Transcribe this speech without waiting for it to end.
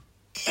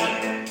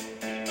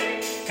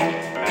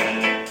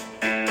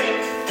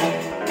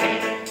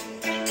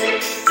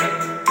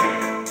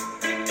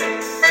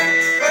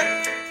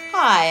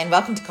and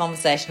welcome to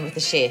Conversation with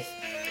the Chef.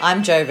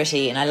 I'm Jo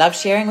Ritty, and I love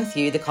sharing with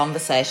you the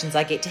conversations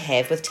I get to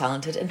have with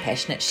talented and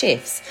passionate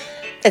chefs.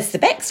 It's the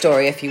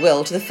backstory, if you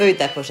will, to the food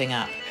they're putting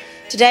up.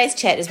 Today's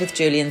chat is with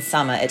Julian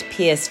Summer at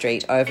Pear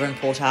Street over in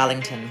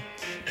Portarlington.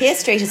 Pear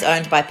Street is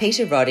owned by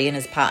Peter Roddy and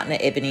his partner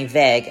Ebony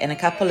Vag, and a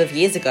couple of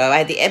years ago I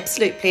had the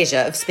absolute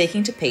pleasure of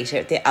speaking to Peter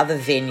at their other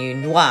venue,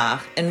 Noir,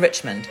 in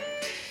Richmond.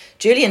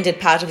 Julian did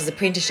part of his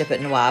apprenticeship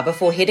at Noir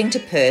before heading to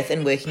Perth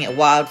and working at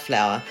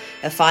Wildflower,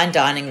 a fine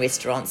dining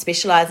restaurant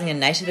specialising in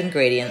native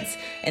ingredients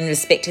and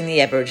respecting the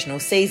Aboriginal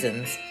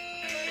seasons.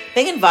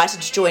 Being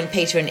invited to join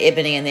Peter and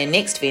Ebony in their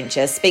next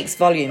venture speaks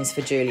volumes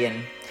for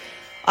Julian.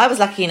 I was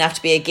lucky enough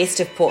to be a guest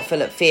of Port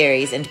Phillip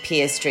Ferries and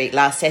Pear Street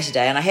last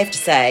Saturday, and I have to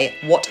say,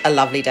 what a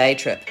lovely day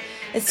trip.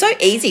 It's so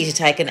easy to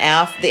take the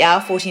hour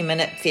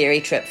 40-minute ferry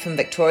trip from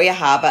Victoria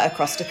Harbour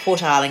across to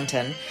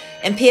Portarlington,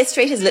 and Pear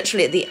Street is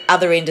literally at the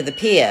other end of the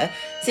pier,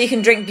 so you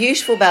can drink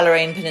beautiful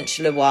Bellarine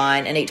Peninsula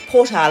wine and eat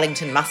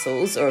Portarlington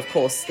mussels, or of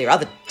course their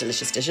other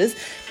delicious dishes,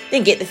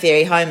 then get the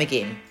ferry home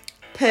again.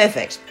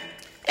 Perfect.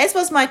 As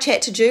was my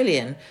chat to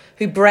Julian,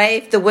 who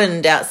braved the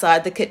wind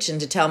outside the kitchen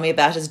to tell me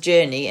about his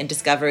journey and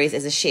discoveries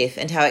as a chef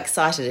and how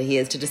excited he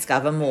is to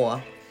discover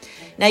more.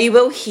 Now, you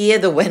will hear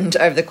the wind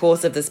over the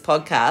course of this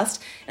podcast,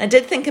 and I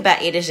did think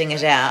about editing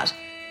it out,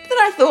 but then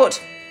I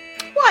thought,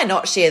 why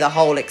not share the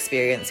whole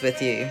experience with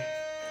you?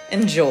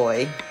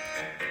 Enjoy.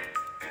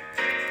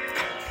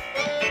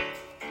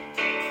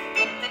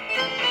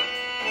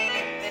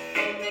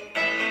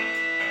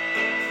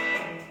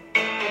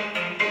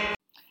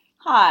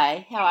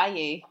 Hi, how are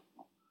you?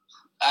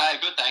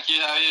 Good, thank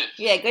you. How are you?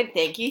 Yeah, good,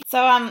 thank you.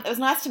 So it was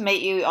nice to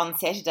meet you on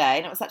Saturday,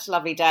 and it was such a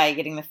lovely day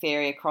getting the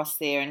ferry across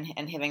there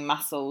and having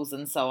mussels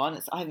and so on.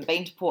 I haven't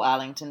been to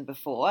Portarlington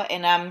before,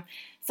 and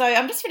so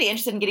I'm just really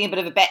interested in getting a bit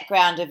of a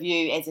background of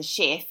you as a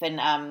chef,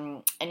 and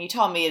you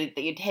told me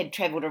that you had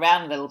travelled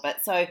around a little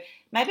bit, so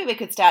maybe we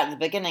could start at the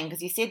beginning,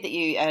 because you said that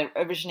you are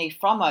originally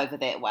from over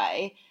that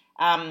way.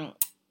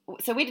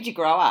 So where did you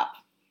grow up?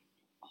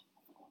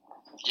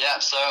 Yeah,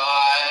 so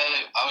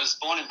I was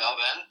born in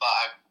Melbourne, but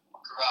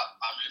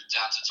I moved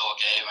down to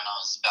Torquay when I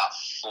was about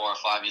 4 or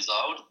 5 years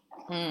old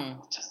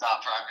to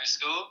start primary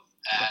school,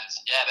 and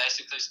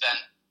basically spent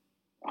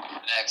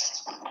the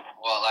next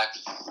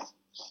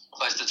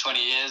close to 20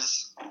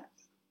 years,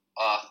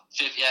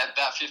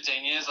 about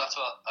 15 years. I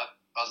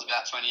was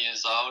about 20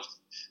 years old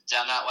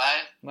down that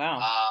way.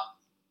 Wow.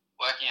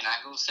 Working in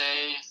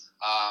Anglesea.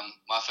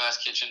 My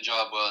first kitchen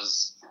job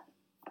was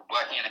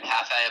working in a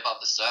cafe above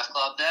the surf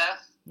club there.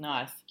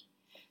 Nice.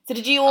 So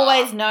did you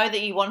always know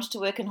that you wanted to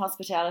work in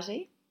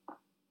hospitality?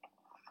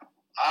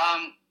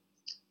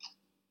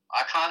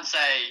 I can't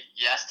say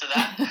yes to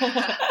that.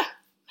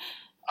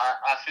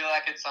 I feel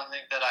like it's something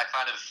that I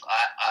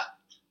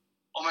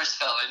almost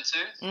fell into,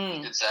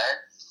 you could say.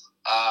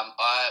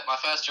 My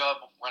first job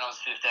when I was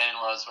 15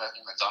 was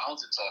working at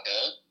McDonald's in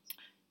Torquay.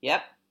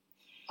 Yep.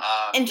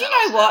 And do you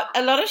know what?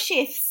 A lot of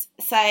chefs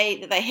say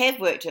that they have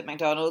worked at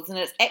McDonald's, and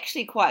it's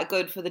actually quite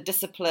good for the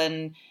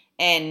discipline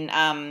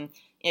and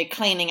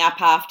cleaning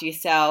up after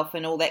yourself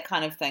and all that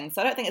kind of thing.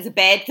 So I don't think it's a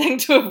bad thing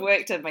to have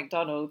worked at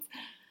McDonald's.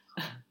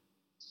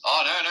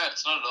 Oh, no,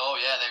 it's not at all.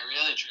 Yeah, they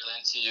really drill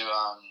into you.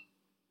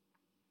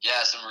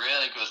 Some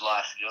really good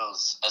life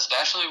skills,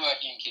 especially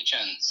working in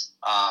kitchens.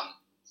 And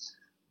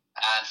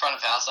front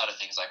of house side of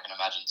things I can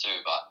imagine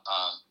too. But,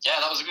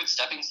 that was a good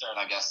stepping stone,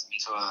 I guess,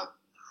 into a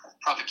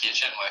proper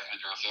kitchen working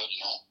with real food,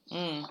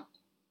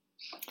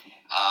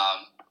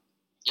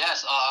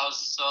 So I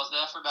was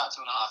there for about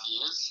 2.5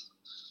 years.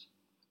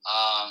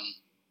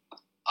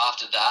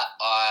 After that,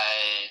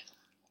 I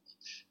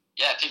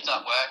picked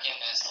up work in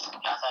this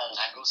cafe in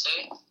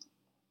Anglesea.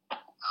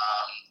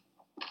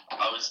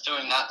 I was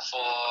doing that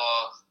for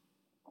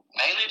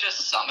mainly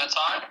just summer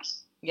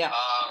times. Yeah.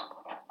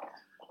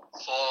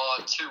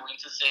 For 2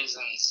 winter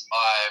seasons,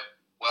 I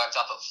worked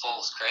up at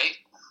Falls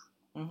Creek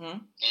in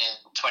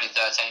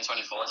 2013,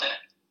 2014.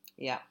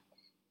 Yeah.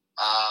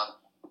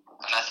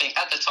 And I think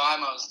at the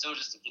time I was still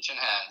just a kitchen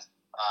hand.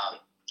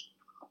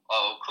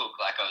 Cook.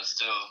 I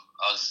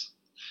was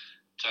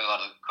doing a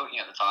lot of cooking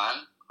at the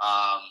time.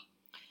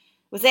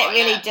 Was that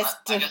really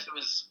just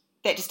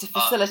to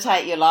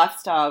facilitate your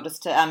lifestyle,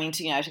 just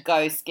to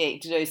go ski,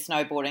 to do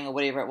snowboarding or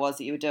whatever it was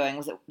that you were doing?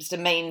 Was it just a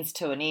means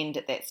to an end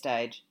at that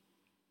stage?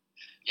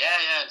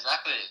 Yeah,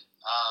 exactly.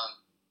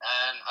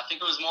 And I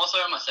think it was more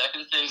so in my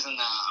second season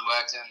that I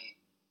worked in.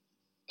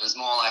 It was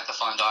more like the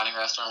fine dining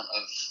restaurant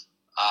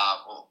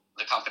of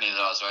the company that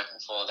I was working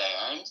for. They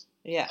owned.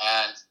 Yeah.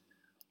 And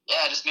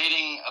just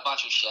meeting a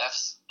bunch of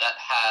chefs that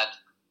had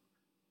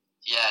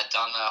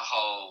done the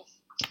whole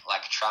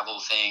travel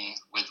thing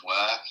with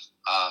work.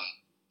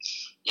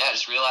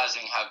 Just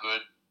realizing how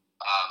good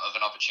of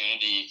an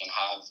opportunity you can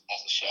have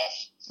as a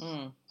chef.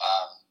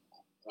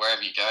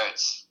 Wherever you go,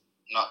 it's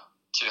not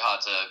too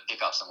hard to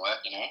pick up some work,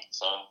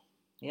 So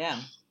yeah,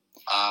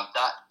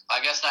 that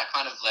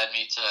kind of led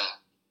me to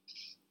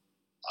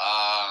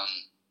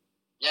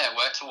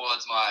work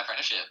towards my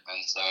apprenticeship.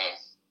 And so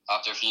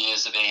after a few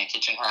years of being a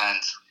kitchen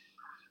hand,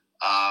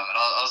 and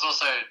I was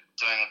also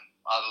doing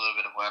I have a little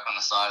bit of work on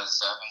the side as a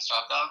surf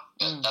instructor,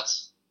 but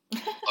that's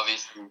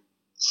obviously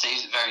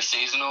very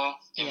seasonal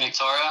in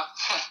Victoria.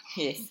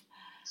 Yes.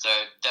 So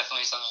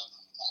definitely something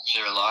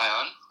to rely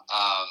on.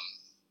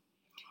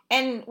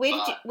 And where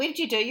did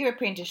you do your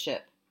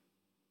apprenticeship?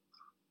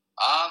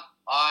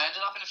 I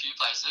ended up in a few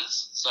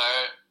places. So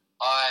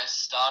I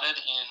started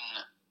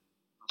in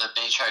the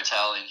Beach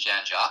Hotel in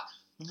Jan Juc.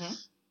 Mm-hmm.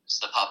 It's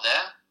the pub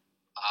there.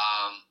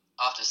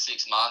 After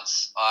 6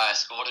 months, I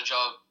scored a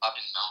job up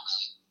in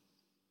Melbourne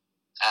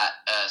at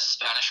a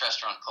Spanish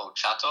restaurant called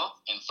Chateau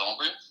in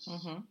Thornbury.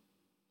 Mm-hmm.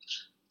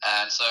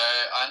 And so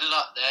I ended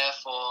up there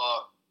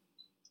for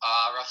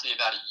roughly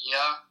about a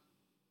year.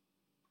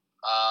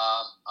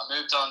 I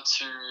moved on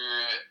to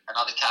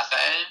another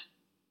cafe.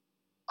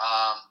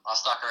 I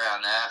stuck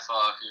around there for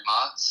a few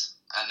months,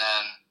 and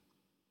then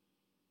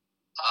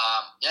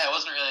I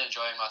wasn't really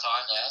enjoying my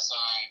time there, so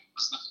I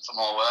was looking for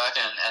more work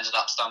and ended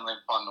up stumbling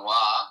upon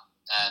Noir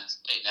and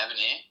Pete and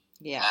Ebony.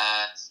 Yeah.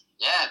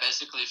 And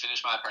basically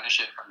finished my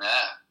apprenticeship from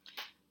there.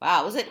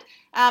 Wow. Was it?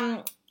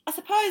 I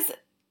suppose.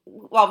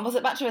 Well, was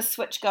it much of a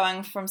switch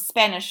going from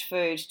Spanish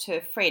food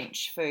to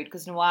French food?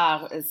 Because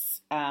Noir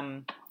is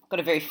got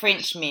a very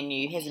French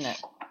menu, hasn't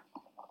it?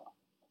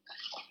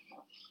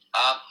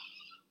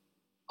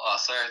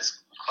 Sorry,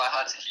 it's quite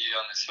hard to hear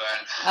on this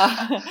phone.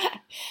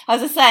 I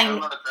was just saying. I've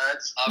got a lot of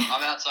birds.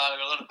 I'm outside. I've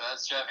got a lot of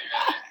birds chirping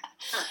around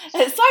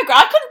here. It's so great.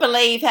 I couldn't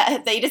believe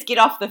that you just get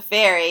off the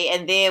ferry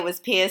and there was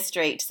Pear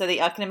Street. So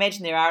I can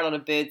imagine there are a lot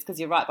of birds because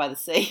you're right by the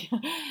sea. So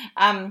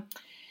I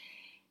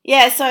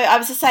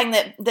was just saying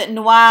that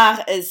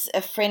Noir is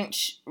a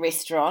French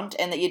restaurant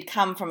and that you'd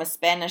come from a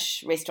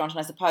Spanish restaurant and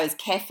I suppose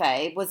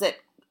cafe. Was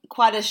it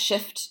quite a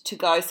shift to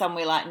go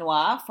somewhere like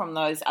Noir from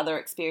those other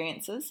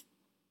experiences?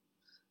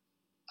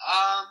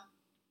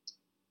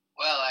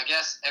 Well, I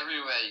guess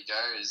everywhere you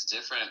go is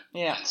different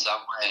in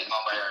some way, in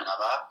one way or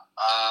another.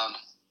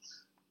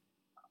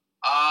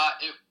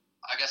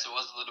 I guess it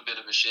was a little bit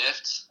of a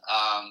shift.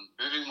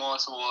 Moving more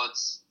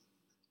towards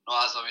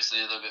Noir's obviously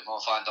a little bit more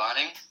fine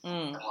dining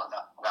than what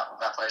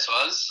that place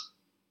was.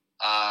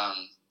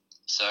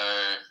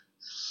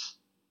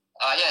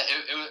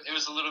 It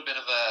was a little bit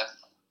of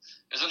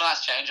it was a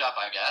nice change up,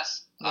 I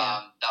guess.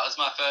 Yeah. That was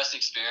my first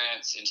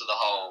experience into the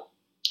whole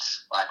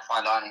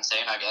fine dining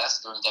scene, I guess,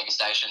 doing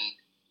degustation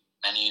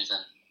menus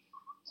and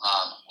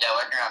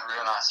working around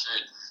real nice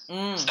food.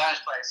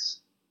 Spanish place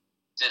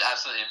did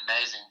absolutely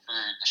amazing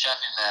food. The chef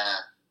in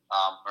there,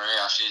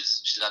 Maria,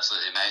 she's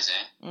absolutely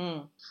amazing.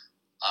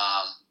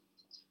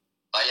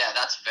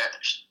 That's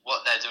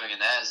what they're doing in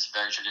there is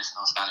very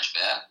traditional Spanish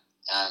fare,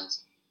 and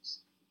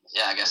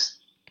I guess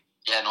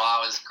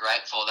Noir was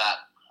great for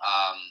that.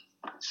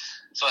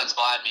 So it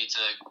inspired me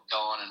to go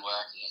on and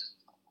work in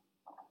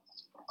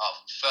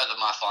further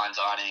my fine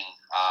dining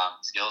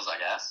skills, I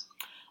guess.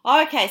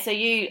 Oh, okay, so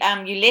you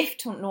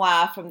left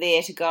Noir from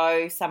there to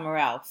go somewhere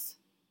else.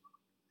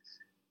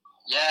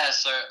 Yeah,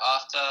 so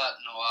after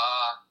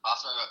Noir,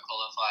 after I got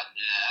qualified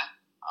there,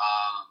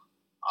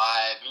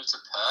 I moved to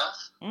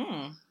Perth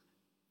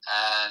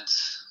and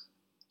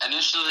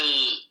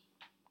initially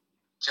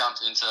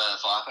jumped into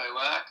FIFO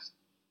work,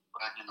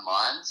 working in the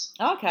mines.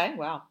 Okay,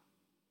 wow.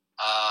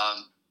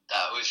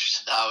 That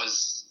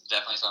was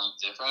definitely something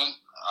different.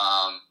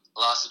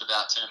 Lasted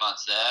about 2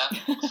 months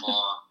there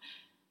before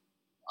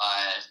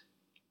I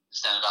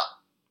just ended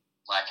up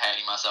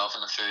hating myself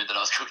and the food that I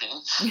was cooking.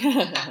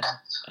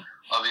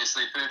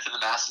 Obviously, food for the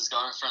masses,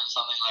 going from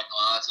something like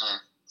Noir to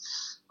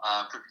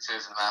cooking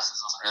food for the masses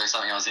wasn't really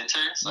something I was into.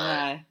 So,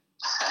 no.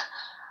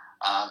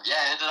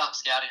 Ended up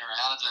scouting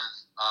around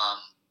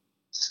and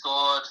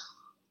scored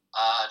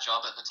a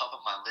job at the top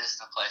of my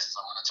list of places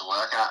I wanted to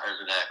work at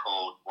over there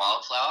called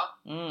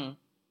Wildflower.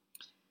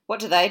 What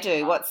do they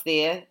do? What's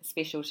their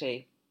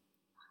specialty?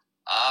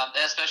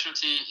 Their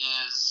specialty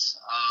is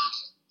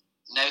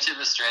native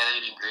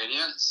Australian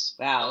ingredients.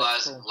 Wow,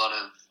 Utilize cool. a lot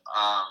of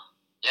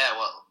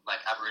what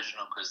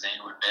Aboriginal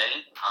cuisine would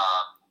be.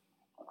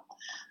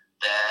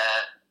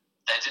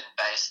 They didn't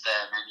base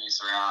their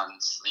menus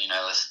around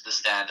the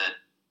standard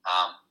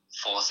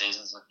 4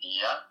 seasons of the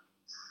year.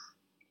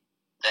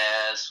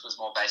 Theirs was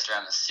more based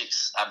around the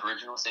 6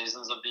 Aboriginal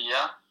seasons of the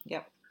year.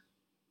 Yep.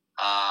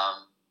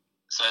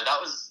 So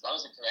that was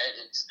a great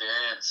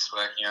experience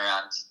working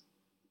around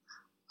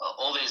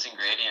all these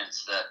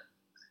ingredients that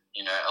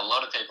a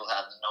lot of people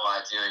have no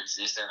idea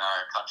exist in our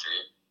own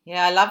country.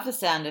 Yeah, I love the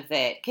sound of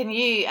that. Can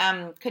you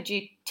could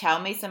you tell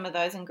me some of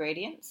those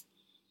ingredients?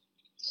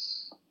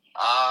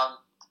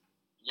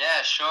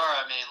 Yeah, sure.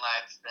 I mean,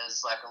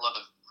 there's a lot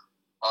of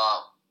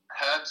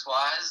herbs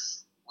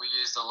wise. We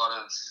used a lot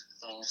of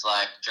things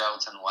like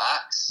gelatin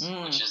wax,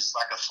 which is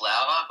like a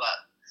flour,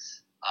 but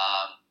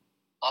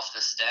off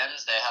the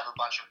stems they have a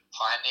bunch of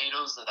pine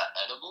needles that are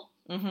edible.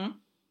 Mm-hmm.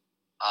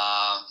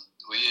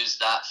 We use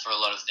that for a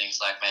lot of things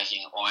like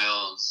making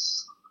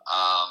oils,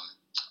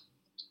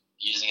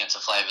 using it to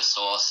flavour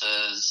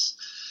sauces,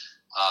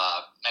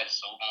 made a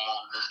soda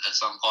at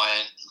some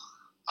point.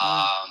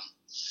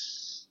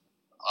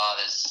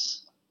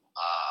 There's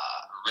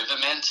river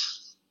mint.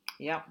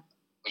 Yep.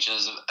 which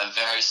is a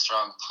very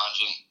strong,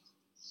 pungent,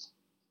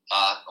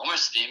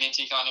 almost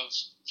spearminty kind of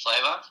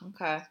flavour.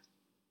 Okay.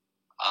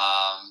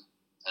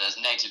 There's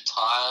native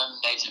thyme,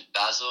 native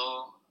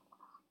basil,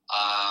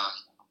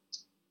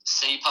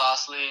 sea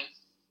parsley,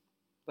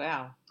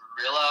 Wow.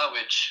 barilla,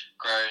 which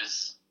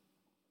grows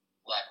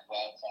like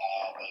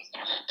wildfire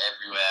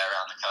everywhere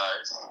around the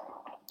coast.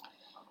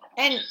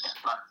 And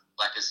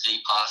like a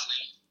sea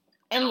parsley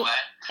in a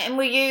way. And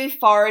were you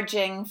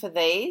foraging for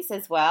these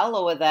as well,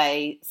 or was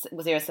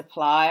there a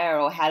supplier,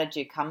 or how did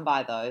you come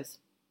by those?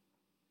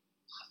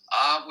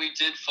 We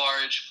did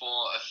forage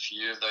for a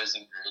few of those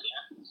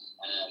ingredients,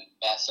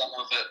 but some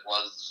of it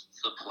was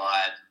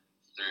supplied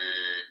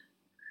through,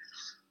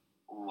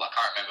 I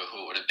can't remember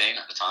who it would have been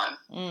at the time.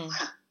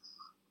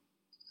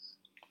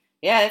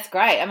 Yeah, that's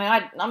great. I mean,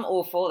 I'm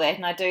all for that,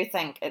 and I do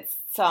think it's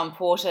so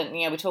important.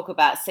 You know, we talk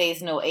about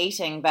seasonal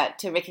eating, but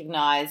to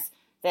recognise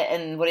that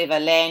in whatever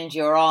land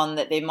you're on,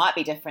 that there might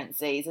be different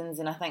seasons,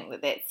 and I think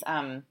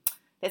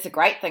that's a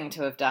great thing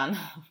to have done.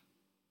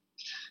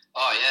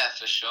 Oh yeah,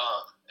 for sure.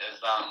 It's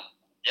done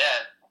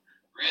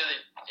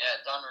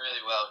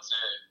really well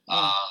too.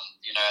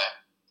 You know,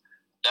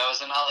 there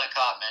was an a la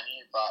carte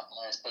menu, but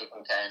most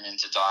people came in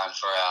to dine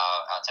for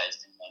our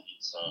tasting menu,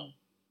 so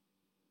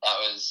that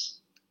was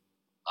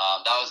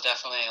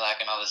definitely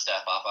like another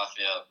step up. I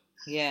feel.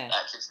 Yeah.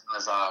 That kitchen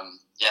was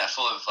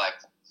full of like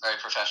very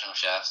professional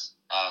chefs.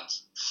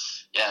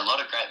 A lot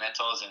of great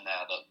mentors in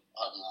there that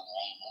helped me along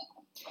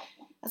the way.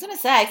 I was going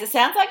to say, 'cause it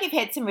sounds like you've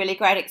had some really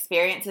great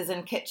experiences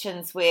in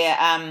kitchens where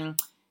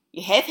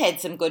you have had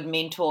some good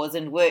mentors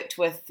and worked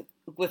with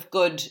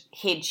good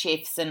head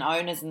chefs and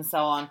owners and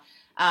so on.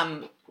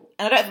 And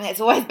I don't think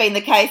that's always been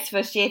the case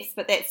for chefs,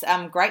 but that's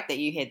great that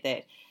you had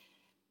that.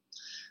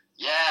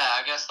 Yeah,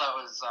 I guess that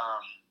was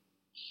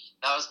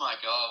my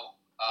goal.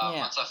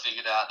 Once I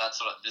figured out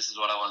this is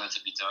what I wanted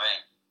to be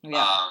doing.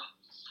 Yeah.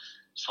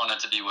 Just wanted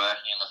to be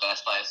working in the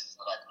best places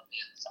that I could be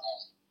at the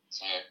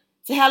time.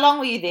 So how long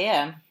were you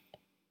there?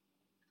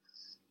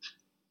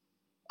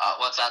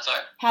 What's that,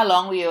 sorry? How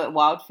long were you at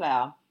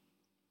Wildflower?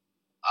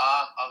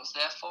 I was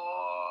there for,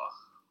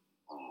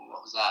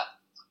 what was that?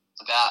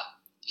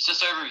 It's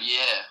just over a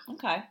year.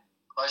 Okay.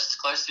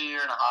 Close to a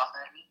year and a half,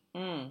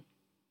 maybe.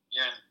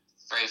 Year and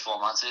 3-4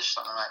 months-ish,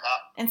 something like that.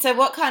 And so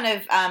what kind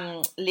of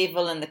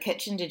level in the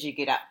kitchen did you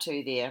get up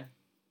to there?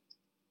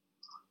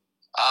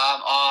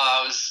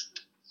 I was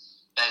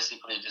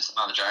basically just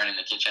another drone in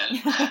the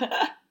kitchen.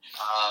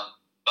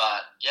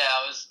 But yeah,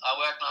 I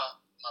worked my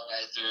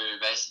way through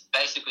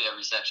basically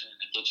every section in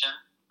the kitchen.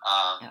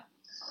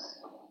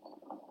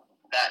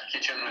 That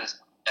kitchen was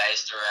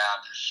based around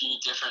a few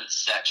different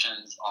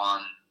sections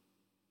on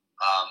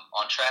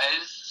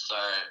entrees. So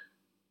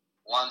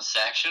one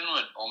section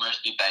would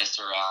almost be based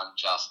around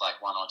just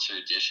like one or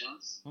two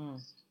dishes.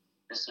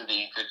 Just with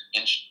the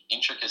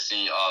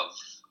intricacy of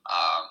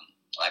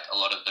like a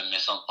lot of the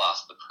mise en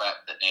place, the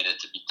prep that needed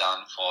to be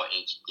done for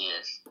each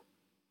dish.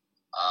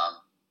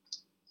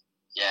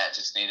 It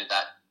just needed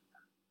that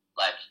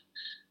like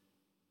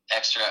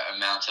extra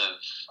amount of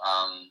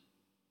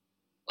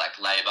like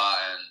labour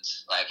and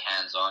like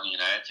hands-on, you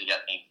know, to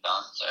get things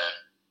done. So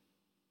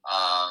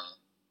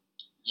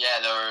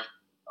there were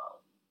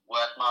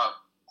worked my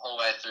whole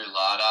way through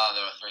Larder.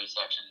 There were 3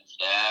 sections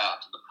there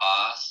up to the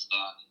pass.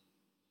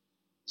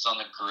 Was on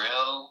the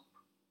grill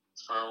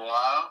for a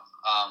while.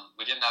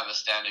 We didn't have a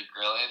standard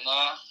grill in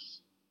there.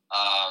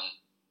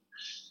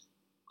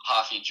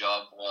 Half your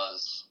job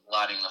was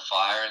lighting the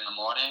fire in the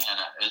morning, and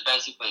it was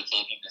basically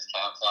keeping this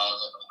campfire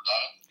lit all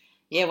day.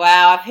 Yeah,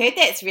 wow. I've heard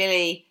that's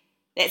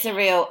a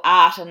real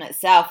art in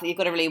itself. You've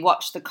got to really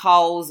watch the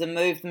coals and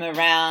move them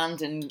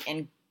around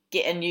and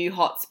get a new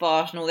hot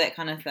spot and all that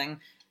kind of thing.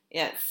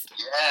 Yes.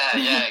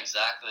 Yeah,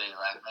 exactly.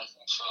 Like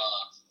making sure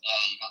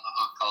you got the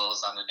hot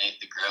coals underneath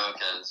the grill,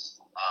 because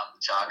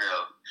the char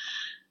grill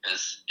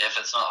is, if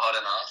it's not hot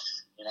enough,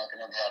 you're not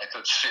going to be able to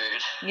cook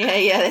food.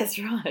 Yeah, that's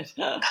right.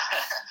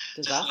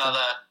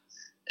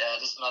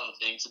 just another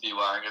thing to be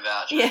worrying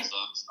about.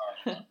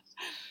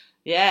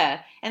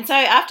 Yeah. And so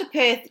after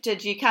Perth,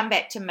 did you come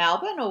back to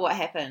Melbourne, or what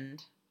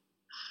happened?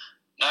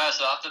 No,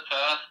 so after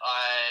Perth,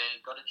 I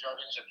got a job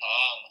in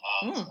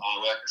Japan. I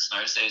worked the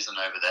snow season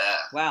over there.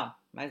 Wow,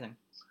 amazing.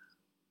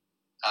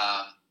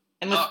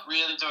 Not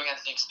really doing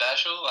anything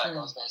special. Like I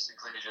was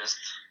basically just,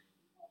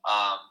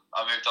 I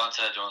moved on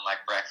to doing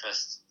like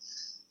breakfast,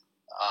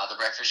 the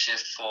breakfast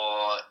shift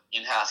for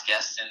in-house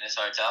guests in this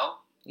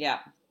hotel. Yeah.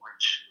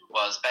 Which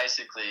was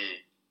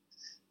basically,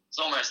 it's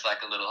almost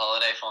like a little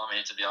holiday for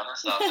me, to be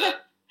honest, after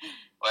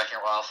working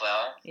at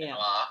Wildflower. Yeah.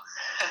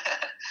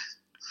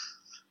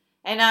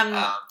 And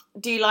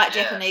do you like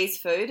Japanese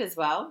food as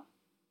well?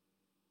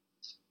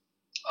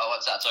 Oh,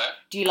 what's that, sorry?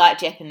 Do you like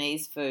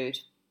Japanese food?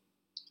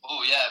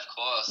 Oh, yeah, of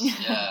course.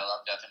 Yeah, I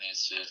love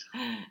Japanese food.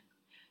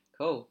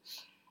 Cool.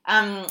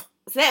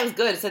 So that was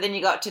good. So then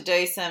you got to do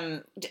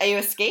are you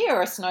a skier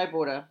or a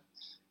snowboarder?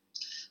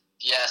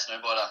 Yeah,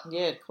 snowboarder.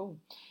 Yeah, cool.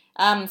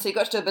 So you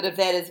got to do a bit of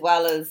that as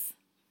well as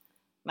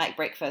make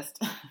breakfast.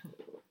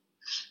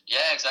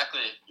 Yeah,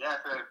 exactly. Yeah,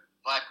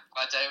 like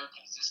my day would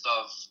consist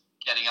of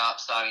getting up,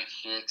 starting at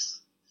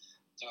 6,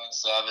 doing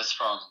service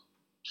from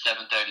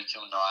 7:30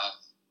 till 9,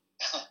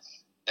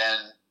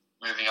 then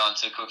moving on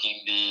to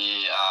cooking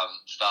the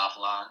staff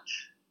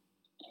lunch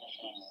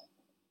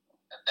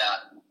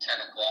about 10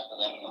 o'clock,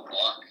 11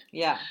 o'clock.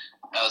 Yeah.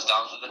 That was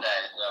done for the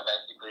day. So I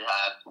basically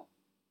had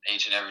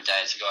each and every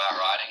day to go out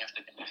riding if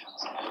the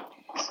conditions were good.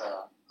 So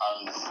I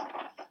was,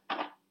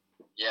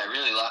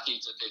 really lucky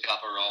to pick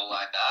up a role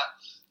like that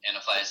in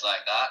a place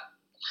like that.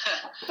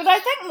 But I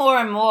think more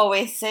and more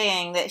we're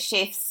seeing that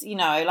chefs,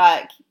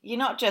 like, you're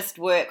not just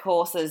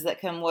workhorses that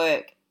can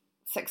work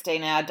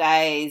 16-hour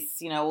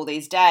days, all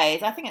these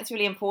days. I think it's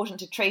really important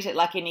to treat it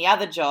like any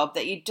other job,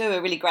 that you do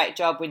a really great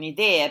job when you're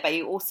there, but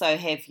you also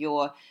have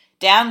your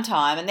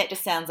downtime, and that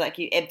just sounds like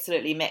you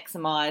absolutely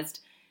maximised.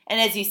 And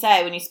as you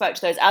say, when you spoke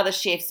to those other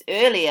chefs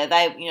earlier,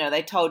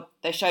 they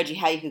showed you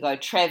how you could go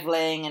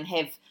travelling and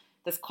have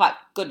this quite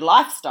good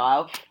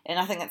lifestyle. And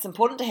I think it's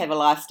important to have a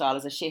lifestyle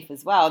as a chef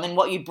as well. And then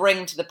what you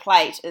bring to the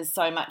plate is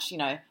so much,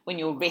 when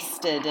you're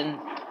rested and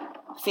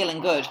feeling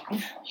good.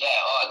 Yeah,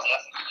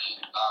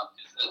 definitely.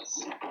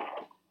 Because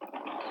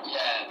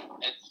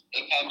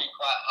it can be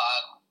quite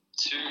hard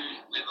to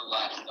live a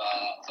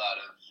lifestyle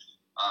outside of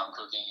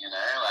cooking.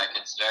 Like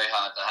it's very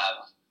hard to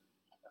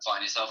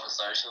find yourself a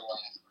social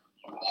life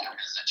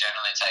because it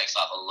generally takes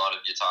up a lot of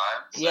your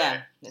time. So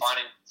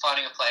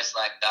finding a place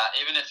like that,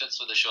 even if it's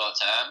for the short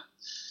term,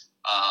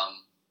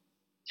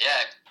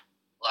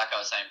 like I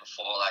was saying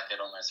before, like it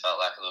almost felt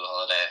like a little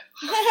holiday.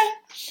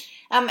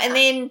 And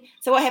then,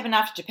 so what happened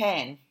after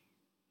Japan?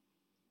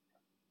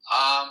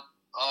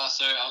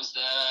 So I was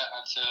there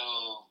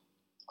until,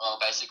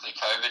 basically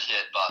COVID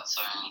hit, but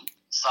so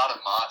start of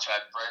March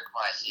I broke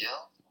my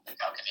heel, the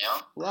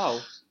calcaneal heel.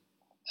 Wow.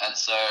 And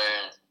so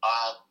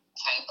I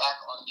came back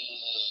on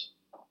the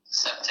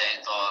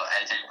 17th or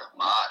 18th of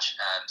March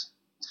and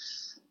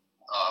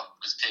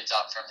was picked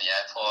up from the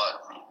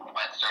airport,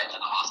 went straight to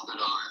the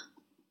hospital.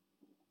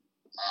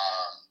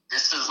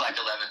 This was like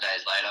 11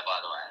 days later,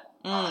 by the way.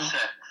 I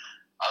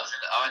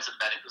went to the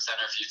medical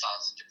center a few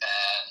times in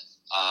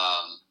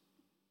Japan.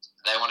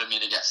 They wanted me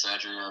to get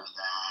surgery over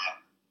there.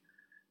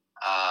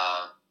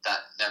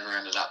 That never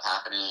ended up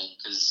happening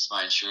because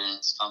my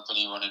insurance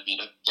company wanted me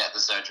to get the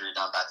surgery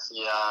done back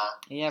here.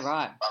 Yeah,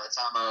 right. By the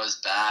time I was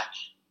back,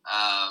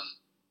 I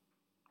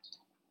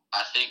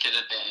think it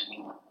had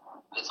been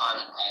the time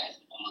it passed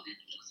before the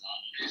initial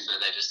surgery, so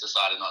they just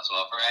decided not to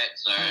operate.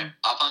 So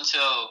up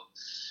until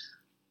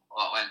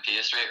when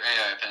Pier Street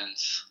reopened,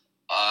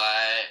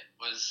 I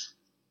was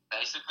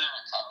basically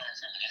recovering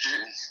from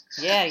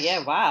injuries.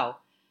 Yeah,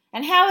 wow.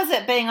 And how is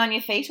it being on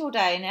your feet all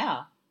day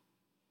now?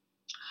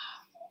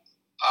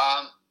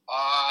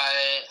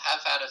 I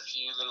have had a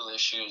few little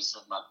issues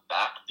with my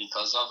back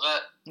because of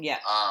it. Yeah.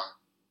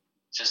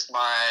 So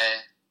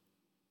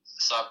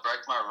I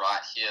broke my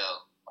right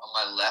heel. On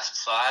my left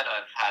side,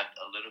 I've had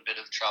a little bit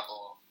of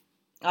trouble.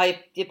 Oh,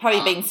 you've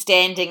probably been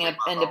standing in a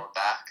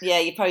back. Yeah,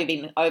 you've probably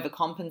been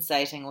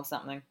overcompensating or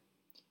something.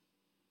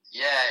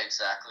 Yeah,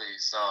 exactly.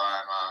 So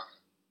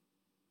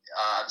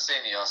I'm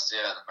seeing the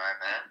osteo at the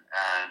moment,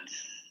 and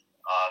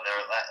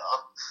they're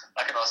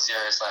like an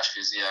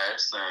osteo/physio.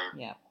 So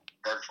yeah.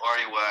 They've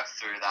already worked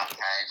through that back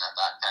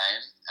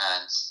pain,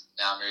 and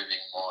now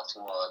moving more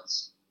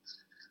towards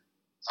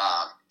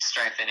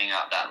strengthening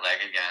up that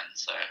leg again.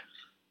 So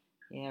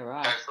yeah,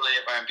 right. Hopefully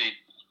it won't be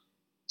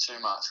too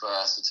much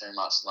worse or too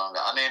much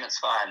longer. I mean, it's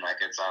fine. Like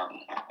it's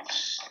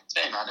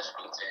being managed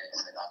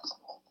continuously.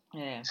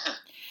 Yeah.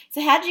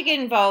 So how did you get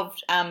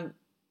involved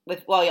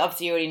with? Well,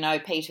 obviously you already know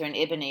Peter and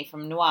Ebony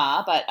from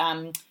Noir, but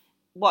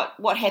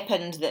what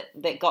happened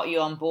that got you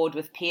on board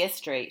with Pier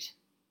Street?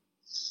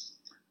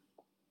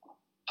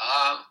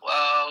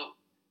 Well,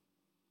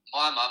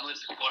 my mum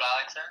lives in Port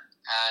Arlington,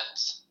 and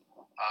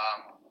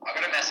I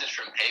got a message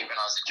from Pete when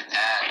I was in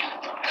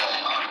Japan early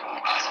on,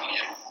 asking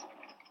if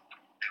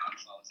I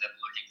was ever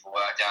looking for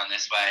work down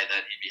this way,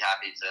 that he'd be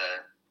happy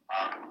to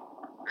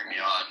bring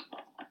me on.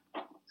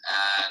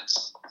 And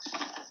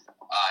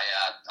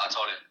I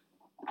told him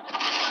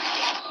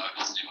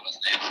obviously I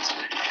wasn't able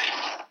to.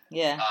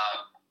 Yeah.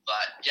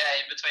 But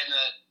in between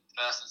the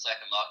first and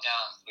second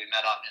lockdown, we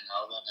met up in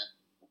Melbourne and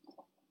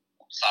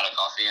just had a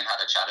coffee and had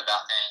a chat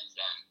about things,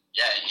 and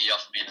he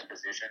offered me the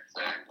position,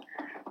 so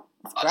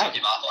I took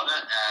him up on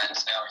it, and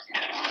now we're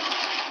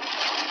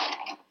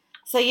here.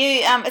 So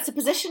you, it's a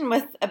position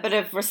with a bit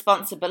of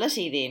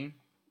responsibility then,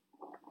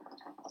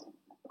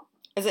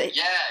 is it?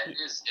 Yeah, it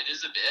is. It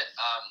is a bit.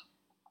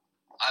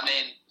 I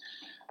mean,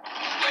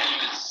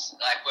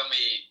 when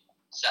we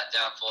sat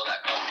down for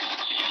that coffee,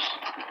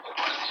 one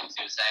of the things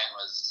he was saying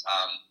was,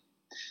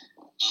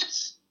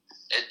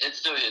 it's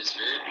still his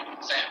food.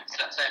 Same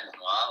as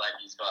Noir. Like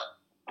he's got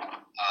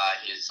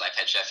his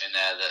head chef in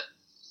there that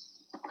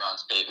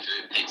runs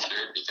Pete's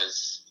Food,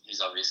 because he's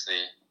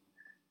obviously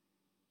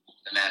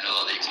the man with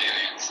all the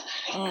experience.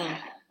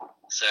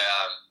 So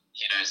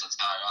he knows what's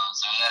going on.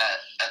 So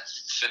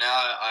for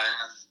now I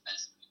am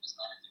basically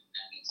just managing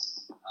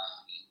things.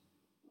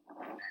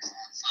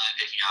 Started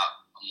picking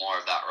up more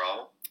of that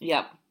role.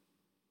 Yep.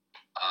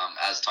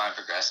 as time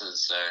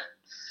progresses. So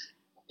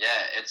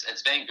yeah,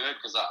 it's been good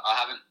because I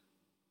haven't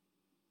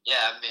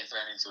been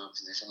thrown into a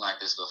position like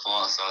this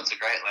before. So it's a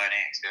great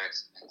learning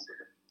experience.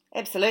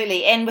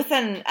 Absolutely, and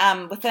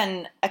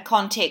within a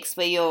context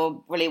where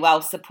you're really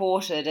well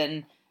supported,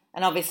 and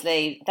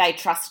obviously they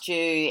trust you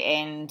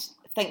and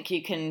think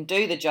you can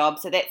do the job,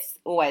 so that's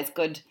always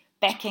good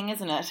backing,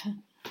 isn't it?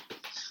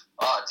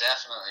 Oh,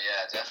 definitely,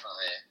 yeah,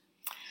 definitely.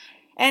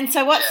 And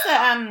so what's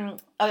the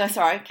oh no,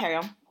 sorry, carry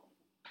on.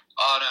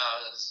 Oh no,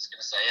 I was just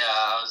gonna say,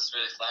 I was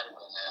really flattered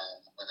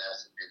when they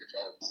asked me to do the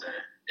job. So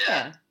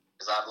yeah,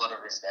 because I have a lot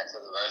of respect for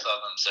the both of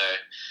them. So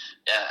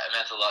yeah, it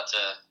meant a lot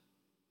to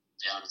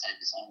be able to take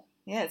this on.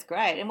 Yeah, it's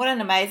great. And what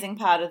an amazing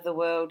part of the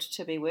world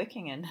to be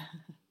working in.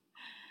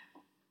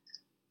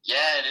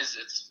 Yeah, it is.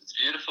 It's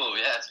beautiful.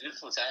 Yeah, it's a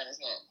beautiful town,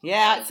 isn't it?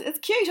 Yeah, it's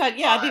cute. I've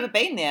never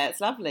been there.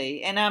 It's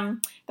lovely.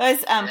 And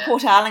those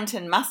Port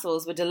Arlington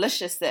mussels were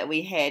delicious that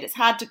we had. It's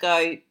hard to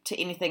go to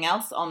anything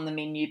else on the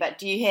menu, but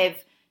do you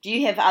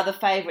have other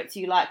favourites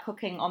you like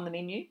cooking on the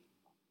menu?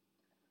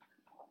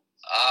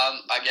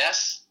 I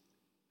guess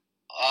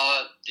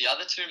the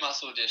other two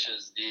mussel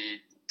dishes, the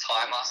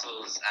Thai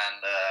mussels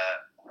and the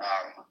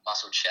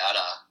mussel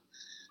chowder,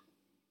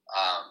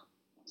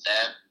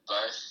 they're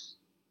both,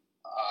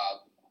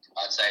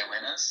 I'd say,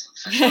 winners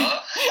for sure.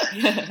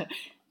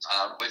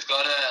 We've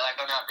got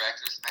on our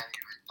breakfast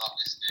menu, we've got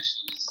this dish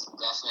is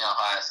definitely our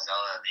highest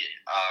seller.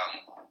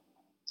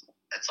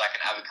 It's like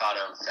an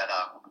avocado and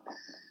feta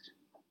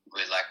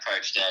with like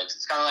poached eggs.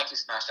 It's kind of like your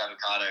smashed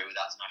avocado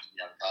without smashing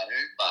the avocado,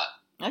 but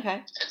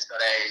okay. It's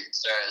got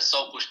a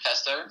saltbush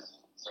pesto.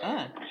 So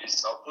we use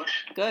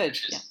saltbush. Good.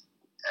 Which is,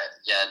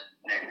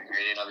 native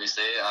ingredient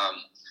obviously.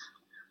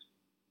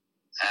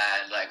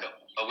 And like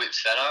a whipped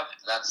feta.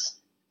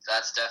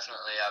 That's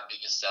definitely our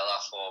biggest seller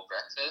for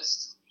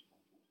breakfast.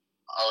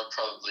 I would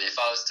probably, if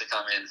I was to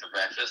come in for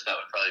breakfast, that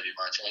would probably be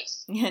my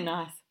choice. Yeah,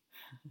 nice.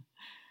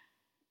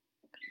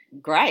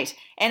 Great.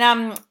 And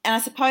I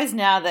suppose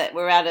now that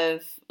we're out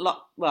of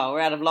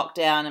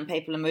lockdown and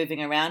people are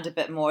moving around a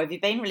bit more, have you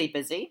been really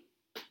busy?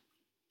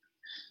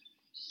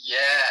 Yeah.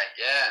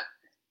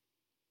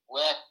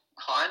 We're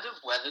kind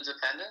of weather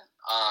dependent.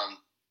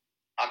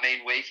 I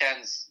mean,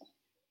 weekends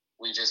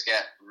we just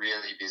get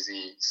really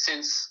busy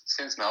since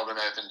Melbourne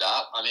opened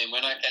up. I mean,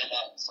 when I came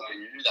out and saw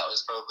you, that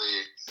was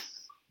probably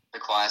the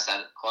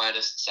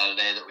quietest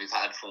Saturday that we've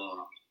had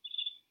for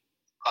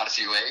quite a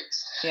few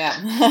weeks. Yeah.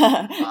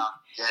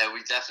 Yeah,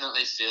 we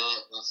definitely feel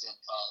it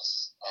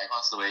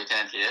once the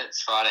weekend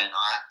hits, Friday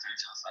night through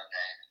till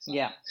Sunday. So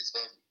yeah.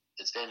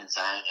 It's been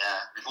insane. Yeah,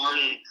 we've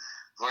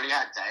already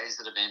had days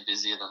that have been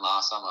busier than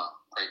last summer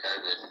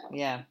pre-COVID.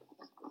 Yeah,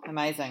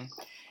 amazing.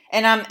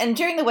 And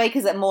during the week,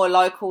 is it more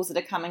locals that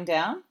are coming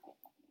down?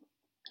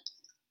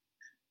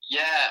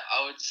 Yeah,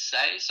 I would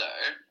say so.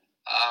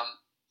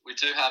 We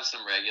do have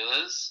some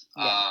regulars.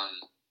 Yeah.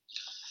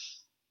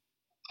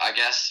 I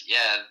guess,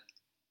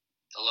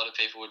 a lot of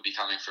people would be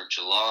coming from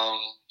Geelong,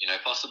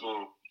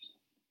 possible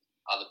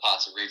other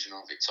parts of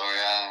regional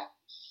Victoria.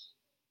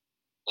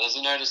 There's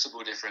a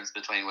noticeable difference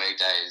between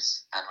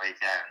weekdays and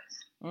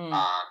weekends.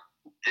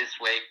 This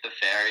week, the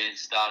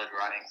ferries started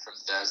running from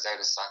Thursday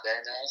to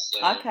Sunday now.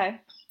 So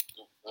okay.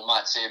 We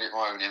might see a bit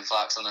more of an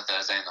influx on the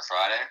Thursday and the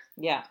Friday.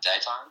 Yeah.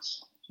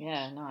 Daytimes.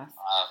 Yeah, nice.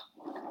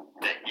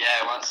 But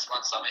yeah, once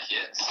summer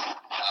hits,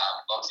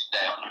 Boxing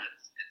Day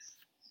onwards,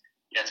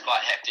 it's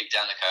quite hectic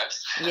down the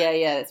coast.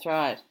 Yeah, that's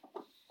right.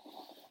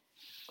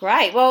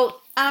 Great.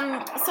 Well,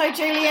 so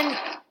Julian,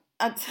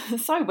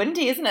 it's so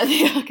windy, isn't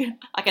it?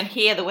 I can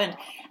hear the wind.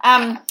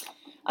 I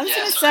was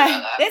just going to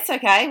say, that's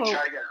okay. Well,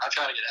 I'll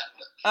try to get out of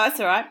it. Oh, that's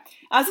all right.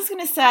 I was just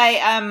going to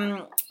say,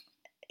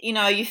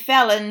 you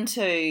fell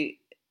into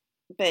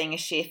being a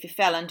chef, you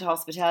fell into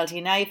hospitality,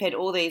 and now you've had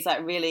all these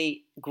like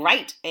really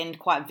great and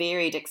quite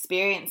varied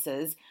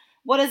experiences.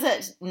 What is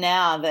it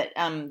now that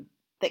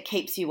that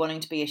keeps you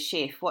wanting to be a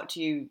chef? What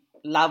do you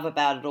love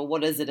about it, or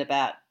what is it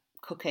about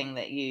cooking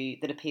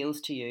that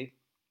appeals to you?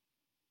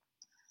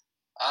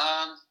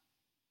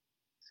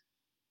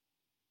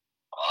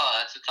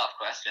 That's a tough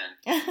question.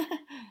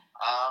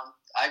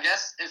 I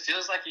guess it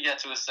feels like you get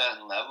to a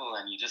certain level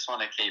and you just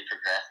want to keep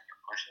progressing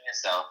and pushing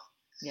yourself.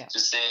 Yeah.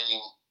 Just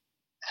seeing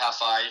how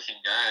far you can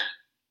go.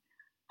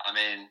 I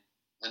mean,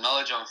 the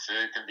knowledge on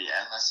food can be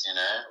endless,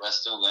 We're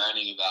still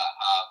learning about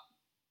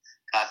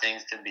how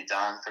things can be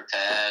done,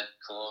 prepared,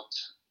 cooked.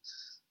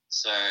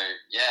 So,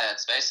 yeah,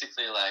 it's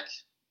basically like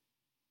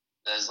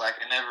there's like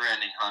a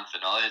never-ending hunt for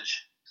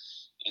knowledge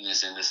in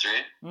this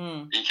industry.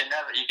 You can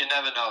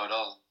never know it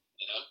all,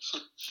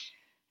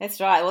 That's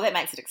right. Well, that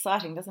makes it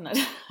exciting, doesn't it?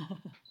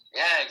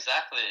 Yeah,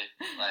 exactly.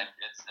 Like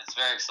it's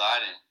very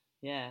exciting.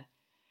 Yeah.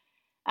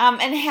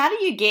 And how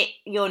do you get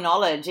your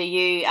knowledge?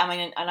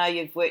 I know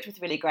you've worked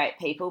with really great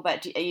people,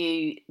 but are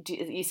you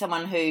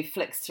someone who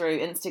flicks through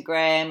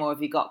Instagram, or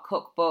have you got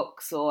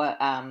cookbooks, or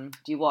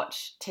do you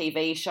watch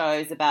TV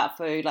shows about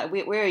food? Like,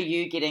 where are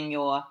you getting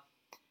your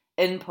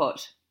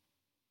input?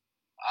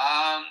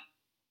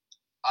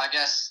 I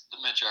guess the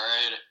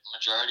majority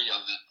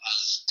of it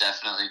has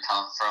definitely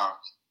come from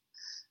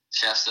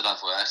chefs that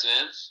I've worked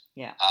with.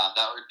 Yeah.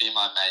 That would be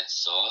my main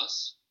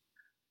source.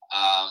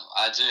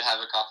 I do have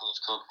a couple of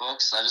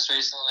cookbooks. I just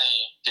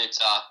recently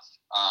picked up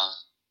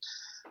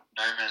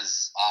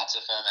Noma's Art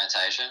of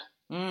Fermentation,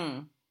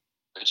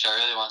 which I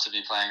really want to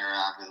be playing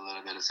around with a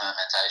little bit of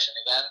fermentation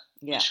again,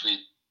 which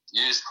we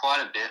use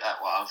quite a bit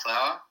at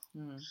Wildflower.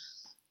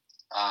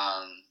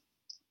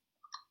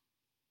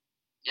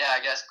 I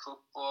guess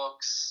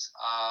cookbooks.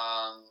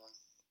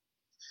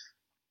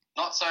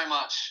 Not so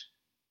much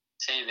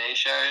TV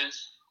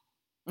shows.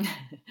 I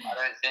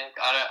don't think.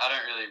 I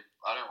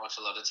don't watch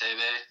a lot of TV.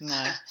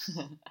 No.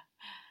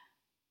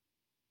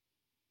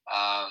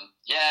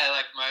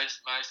 Like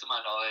most of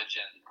my knowledge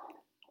and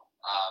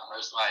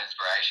most of my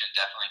inspiration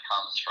definitely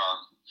comes from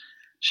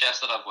chefs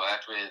that I've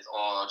worked with,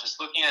 or just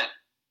looking at,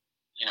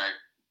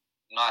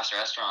 nice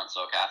restaurants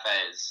or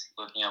cafes,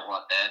 looking at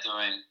what they're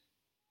doing.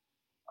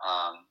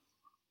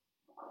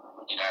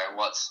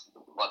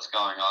 What's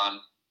going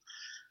on,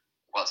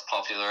 what's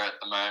popular at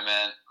the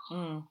moment,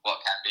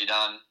 what can be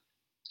done.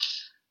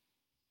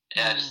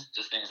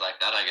 Just things like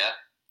that, I guess.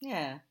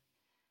 Yeah,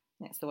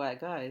 that's the way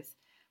it goes.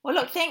 Well,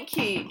 look, thank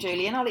you,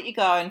 Julian. I'll let you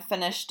go and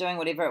finish doing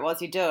whatever it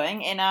was you're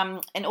doing, and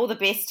all the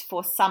best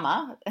for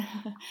summer,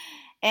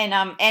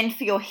 and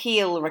for your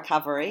heel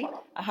recovery.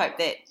 I hope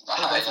that. No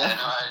worries.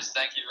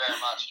 Thank you very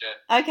much, Jo.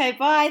 Okay,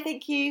 bye.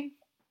 Thank you.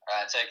 All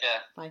right, take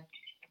care. Bye.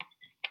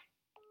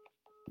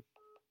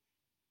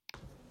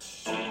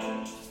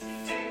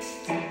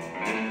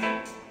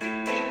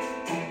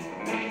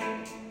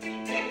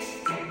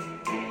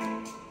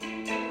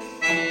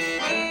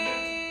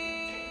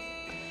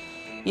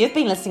 You've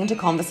been listening to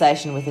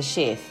Conversation with a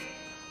Chef.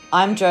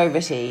 I'm Jo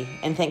Ritty,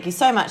 and thank you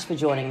so much for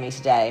joining me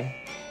today.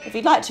 If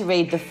you'd like to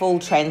read the full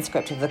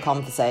transcript of the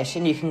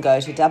conversation, you can go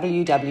to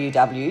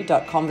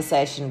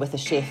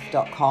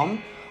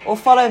www.conversationwithachef.com or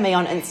follow me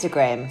on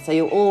Instagram so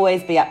you'll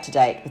always be up to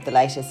date with the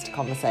latest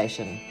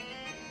conversation.